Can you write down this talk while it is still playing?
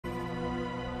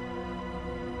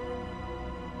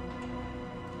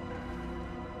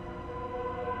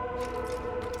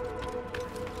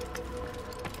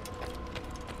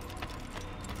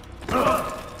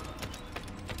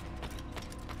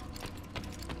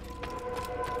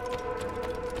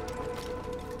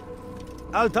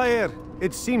Altair,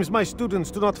 it seems my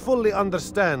students do not fully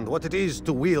understand what it is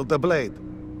to wield the blade.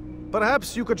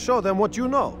 Perhaps you could show them what you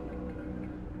know.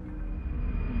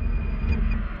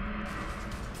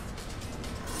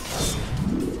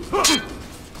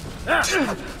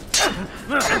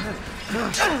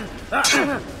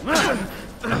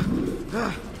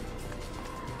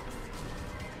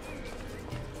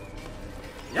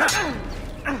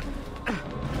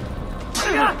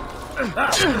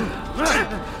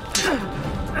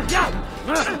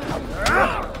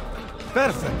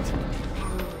 Perfect.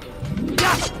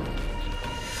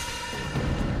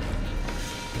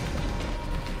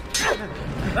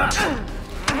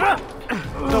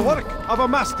 The work of a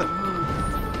master.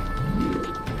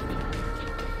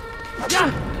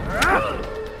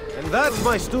 And that,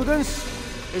 my students,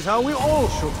 is how we all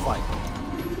should fight.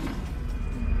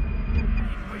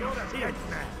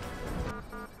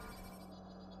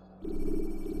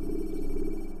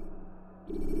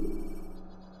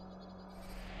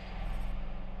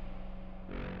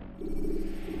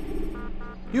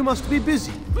 You must be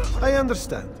busy. I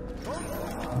understand. So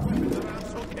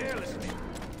carelessly.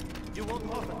 You won't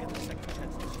often get a second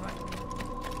chance to strike.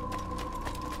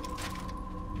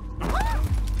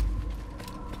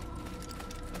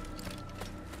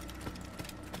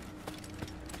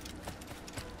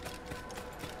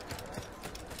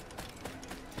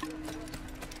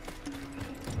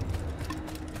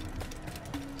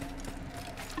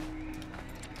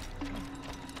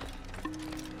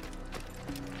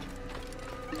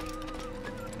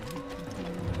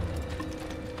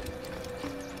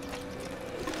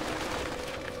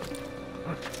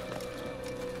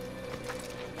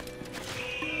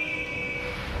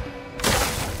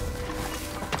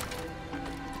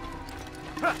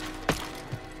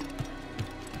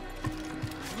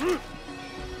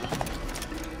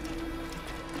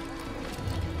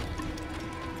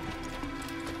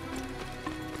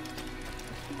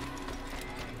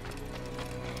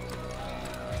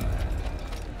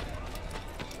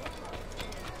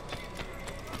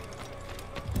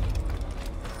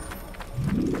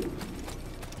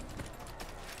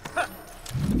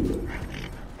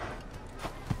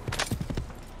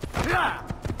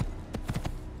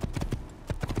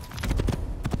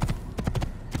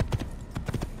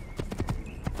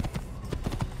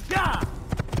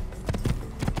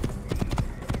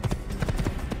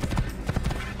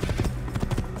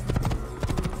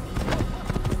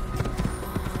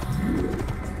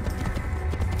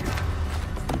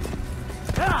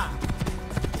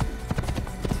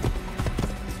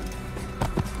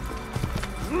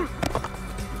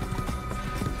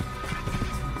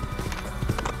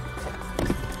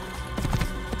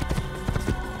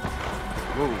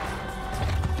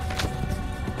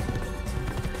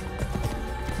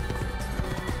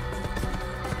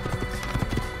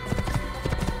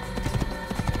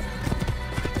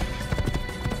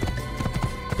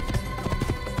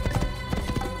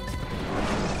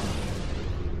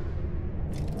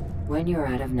 When you're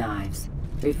out of knives,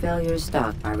 refill your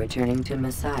stock by returning to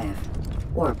Masyaf,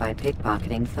 or by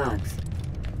pickpocketing thugs.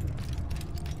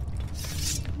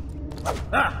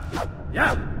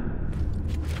 Yeah!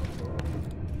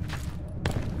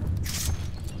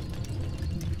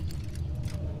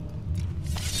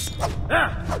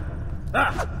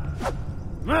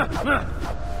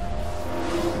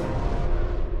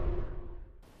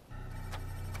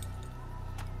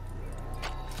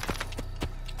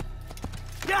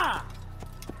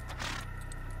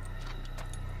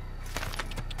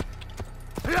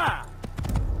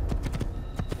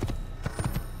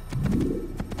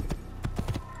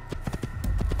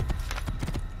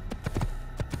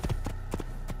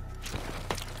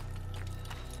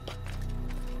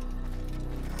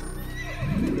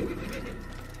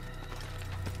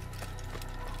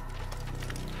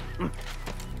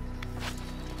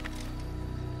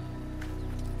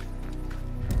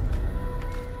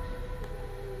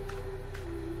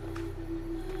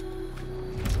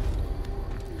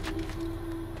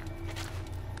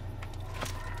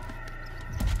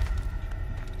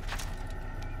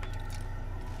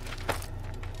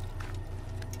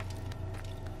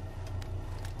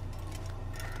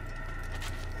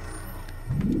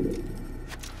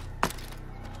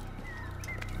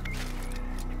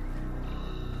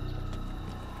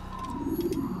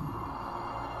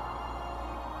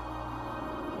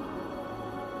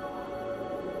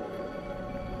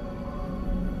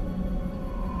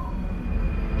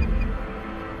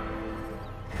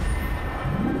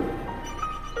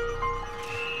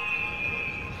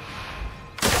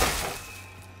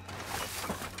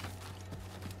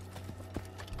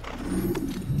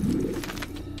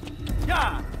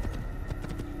 Yeah!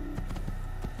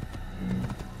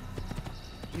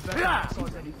 Yeah!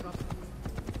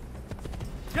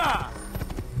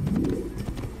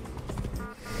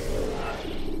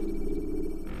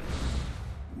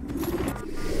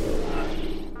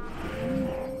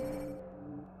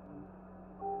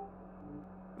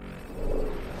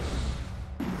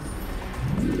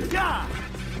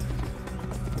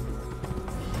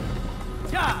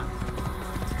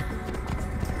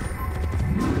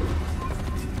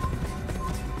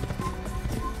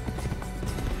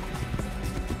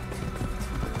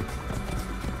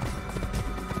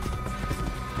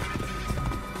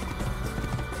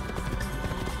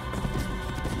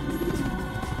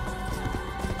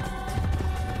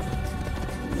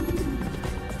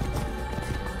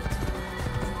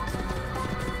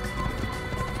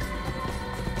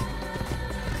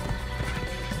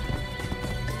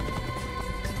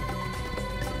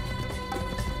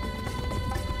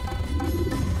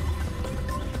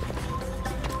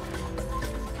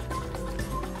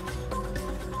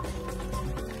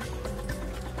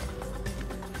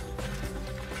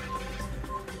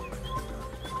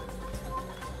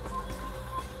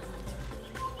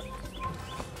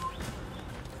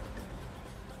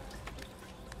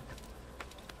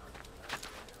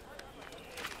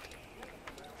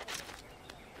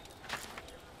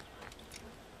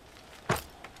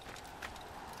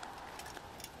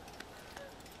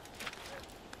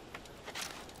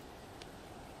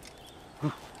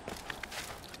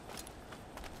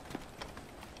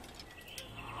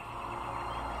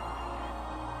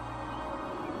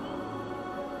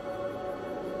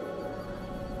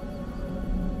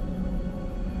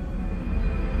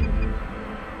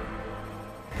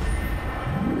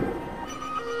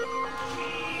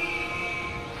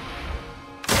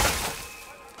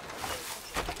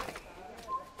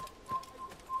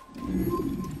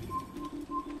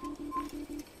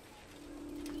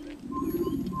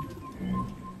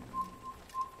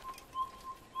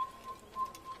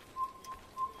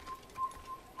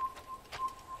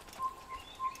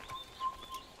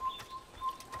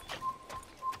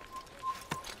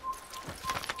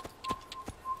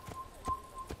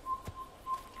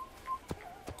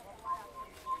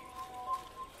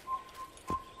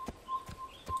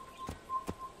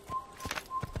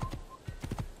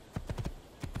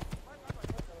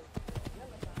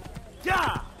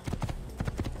 Yeah!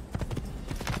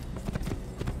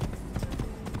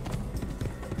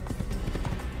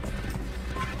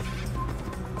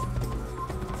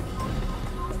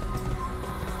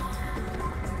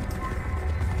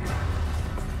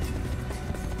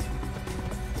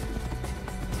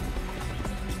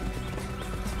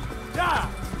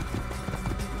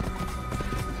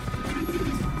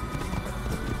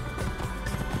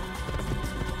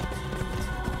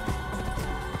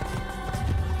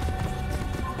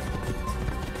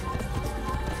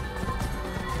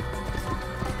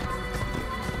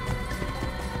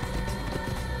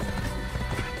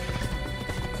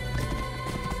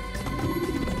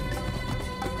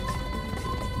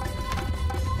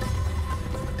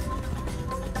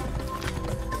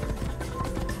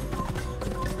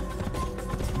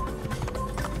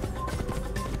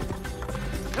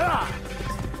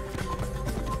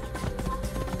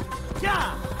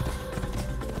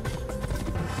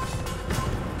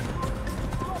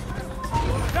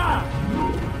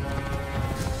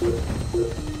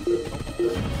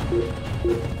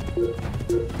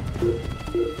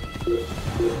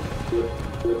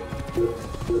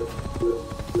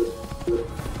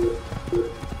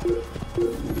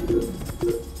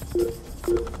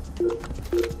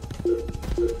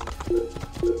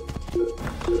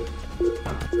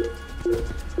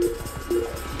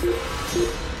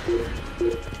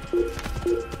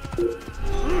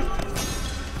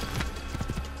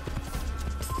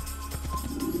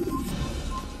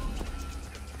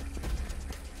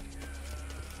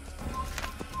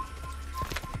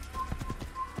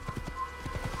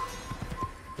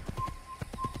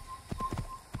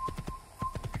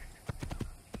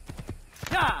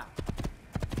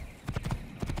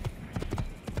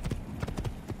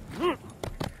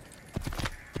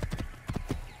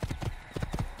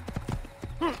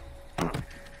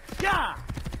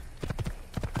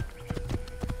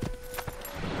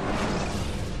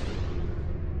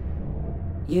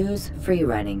 Use free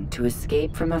running to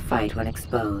escape from a fight when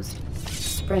exposed.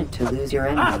 Sprint to lose your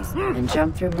enemies, and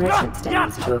jump through merchant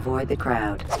stands to avoid the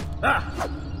crowd.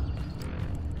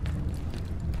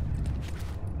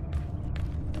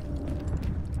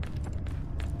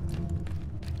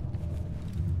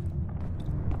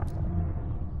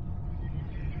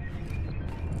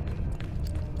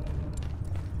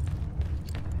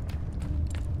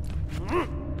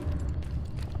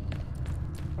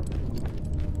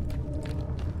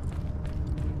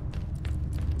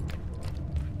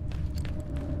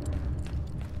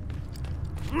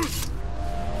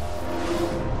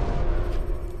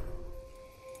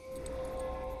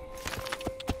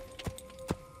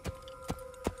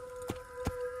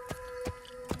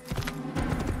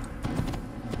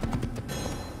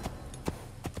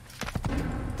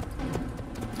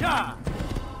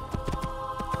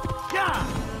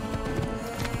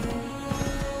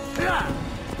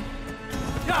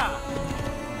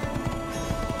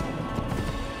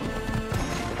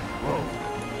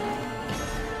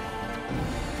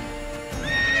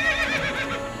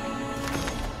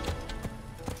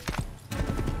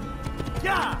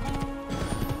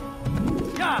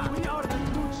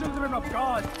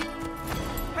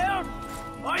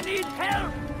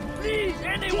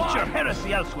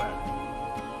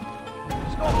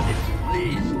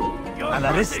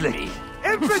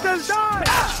 Infidel die!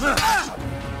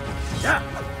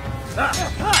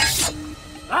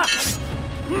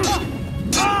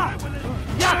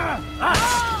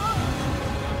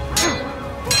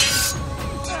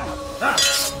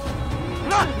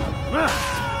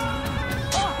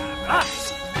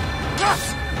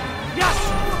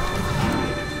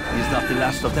 He's not the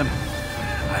last of them.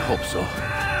 I hope so.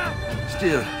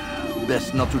 Still,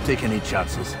 best not to take any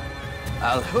chances.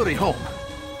 I'll hurry home.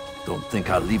 Don't think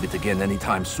I'll leave it again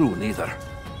anytime soon, either.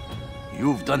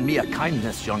 You've done me a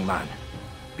kindness, young man.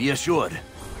 Be assured,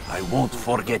 I won't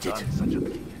forget it. Such a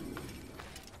thing.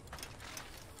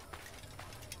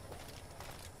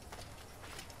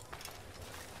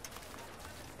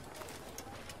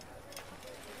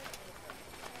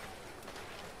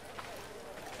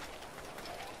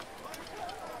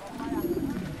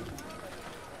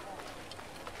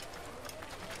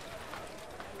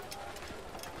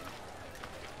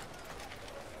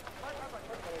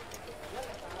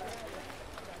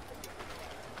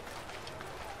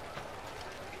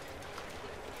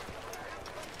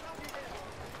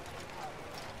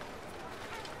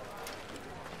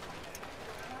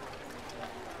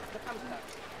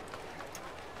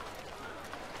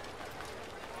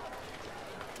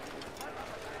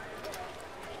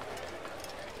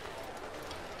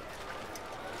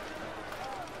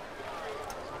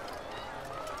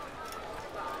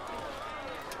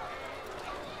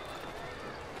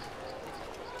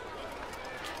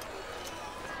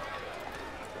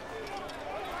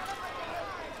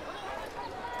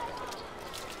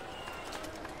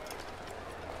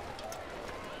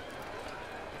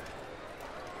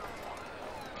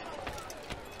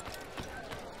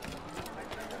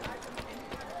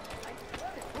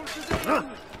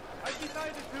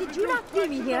 Did you not see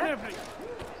me here?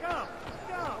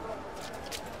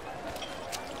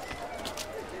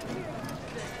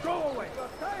 Go away! You're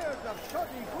tired of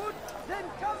shoddy food? Then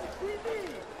come see me!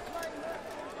 My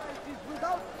life is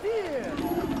without fear!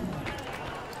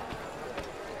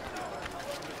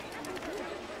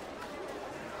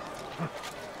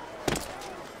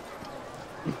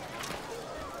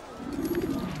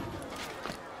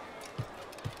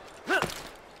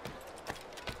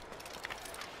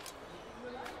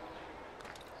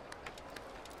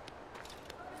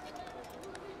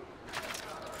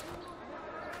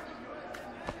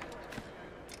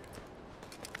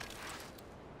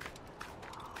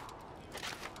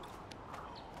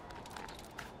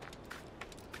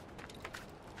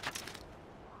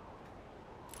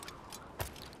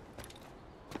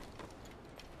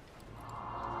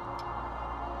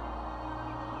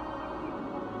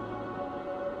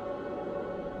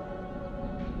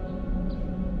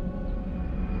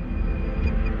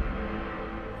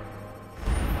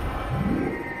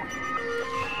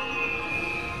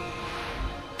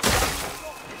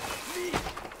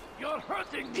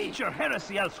 Teach your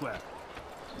heresy elsewhere.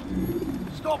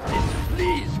 Stop this,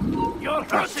 please! You're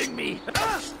hurting me!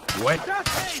 What? Just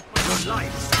pay for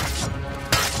your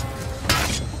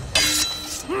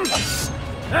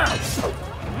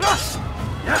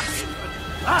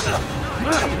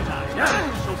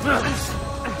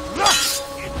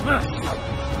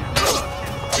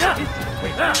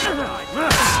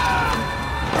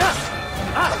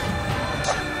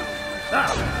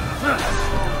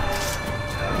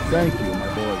Thank you,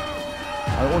 my boy.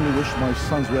 I only wish my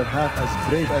sons were half as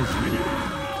brave as you.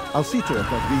 I'll see to it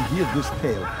that we hear this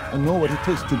tale and know what it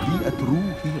is to be a true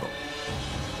hero.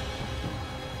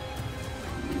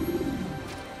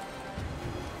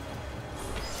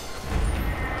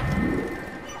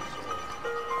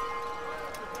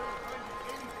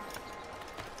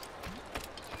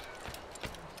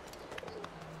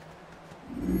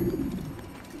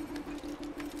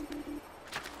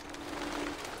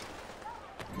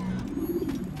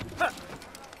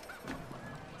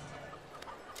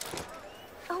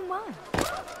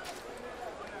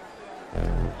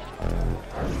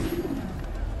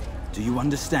 Do you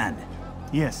understand?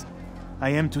 Yes. I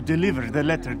am to deliver the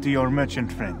letter to your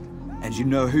merchant friend. And you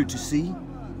know who to see?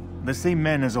 The same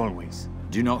man as always.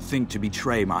 Do not think to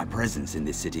betray my presence in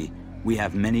this city. We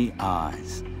have many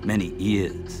eyes, many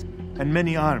ears. And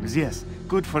many arms, yes.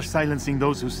 Good for silencing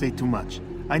those who say too much.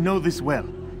 I know this well.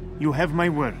 You have my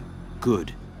word.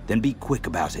 Good. Then be quick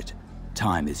about it.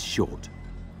 Time is short.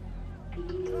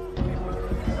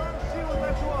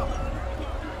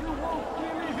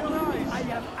 I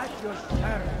am at your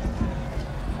service.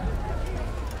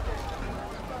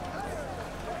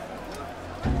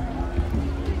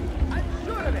 I'm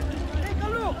sure of it. Take a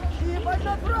look. See if I'm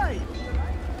not right.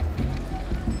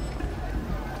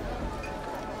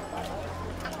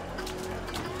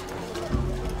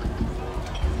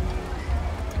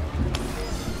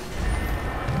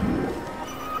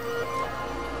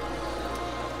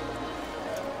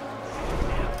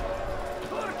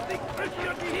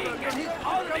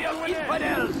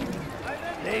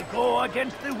 They go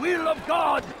against the will of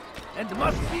God and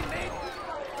must be made.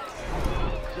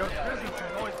 Your presence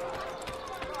is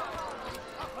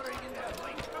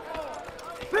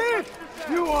Thief!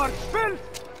 You are filth!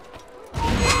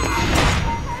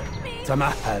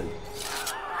 Tamahal.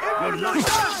 Your life!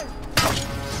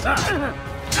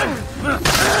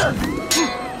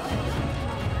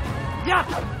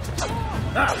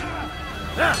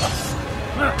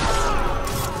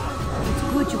 It's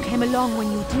good you came along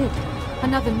when you did.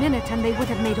 Another minute and they would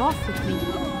have made off with me.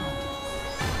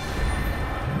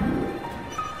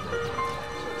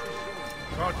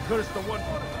 God curse the one.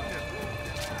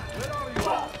 Where are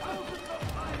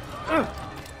you?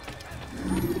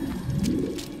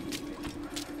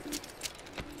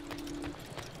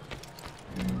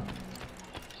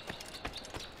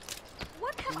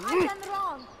 What have I done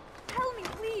wrong? Tell me,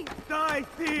 please. Die,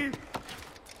 thief!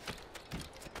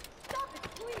 Stop it,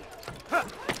 please.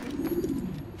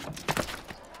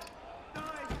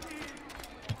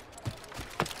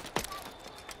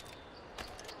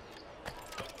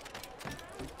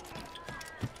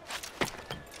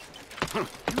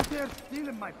 You dare steal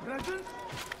in my presence?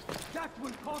 That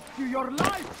will cost you your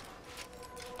life!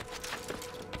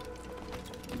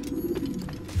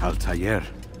 Altair,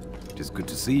 it is good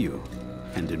to see you,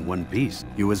 and in one piece.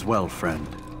 You as well, friend.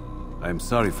 I am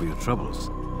sorry for your troubles.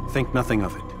 Think nothing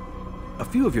of it. A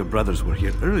few of your brothers were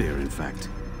here earlier, in fact.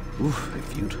 Oof,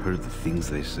 if you'd heard the things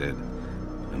they said,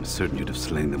 I'm certain you'd have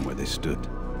slain them where they stood.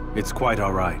 It's quite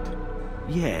all right.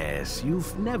 Yes,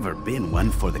 you've never been one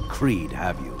for the creed,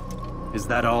 have you? Is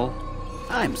that all?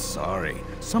 I'm sorry.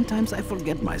 Sometimes I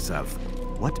forget myself.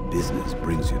 What business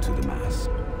brings you to the Mass?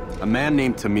 A man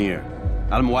named Tamir.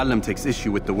 Al-Mualim takes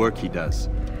issue with the work he does.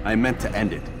 I meant to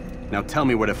end it. Now tell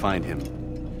me where to find him.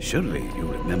 Surely you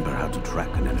remember how to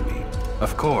track an enemy.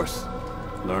 Of course.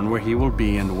 Learn where he will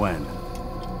be and when.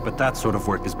 But that sort of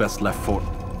work is best left for...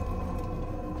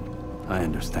 I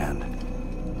understand.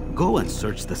 Go and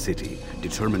search the city,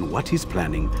 determine what he's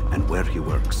planning and where he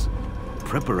works.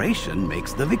 Preparation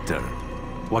makes the victor.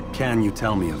 What can you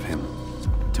tell me of him?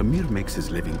 Tamir makes his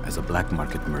living as a black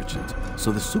market merchant,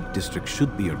 so the souk district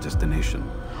should be your destination.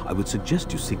 I would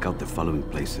suggest you seek out the following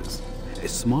places. A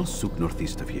small souk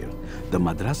northeast of here, the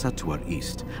madrasa to our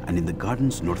east, and in the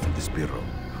gardens north of this bureau.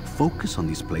 Focus on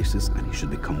these places and he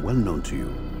should become well known to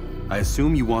you. I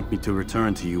assume you want me to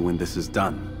return to you when this is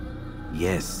done.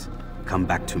 Yes. Come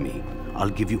back to me. I'll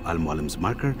give you Al-Mualim's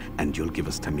marker and you'll give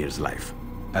us Tamir's life.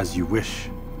 As you wish.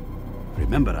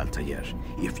 Remember, Altair,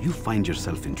 if you find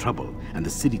yourself in trouble and the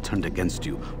city turned against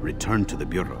you, return to the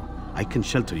Bureau. I can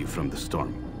shelter you from the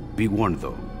storm. Be warned,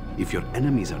 though. If your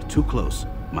enemies are too close,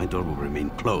 my door will remain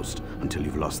closed until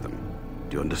you've lost them.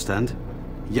 Do you understand?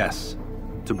 Yes.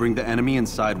 To bring the enemy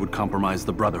inside would compromise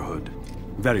the Brotherhood.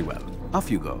 Very well.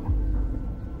 Off you go.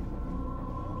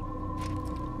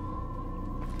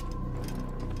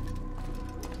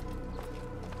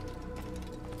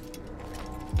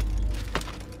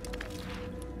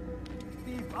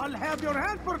 I'll have your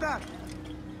hand for that!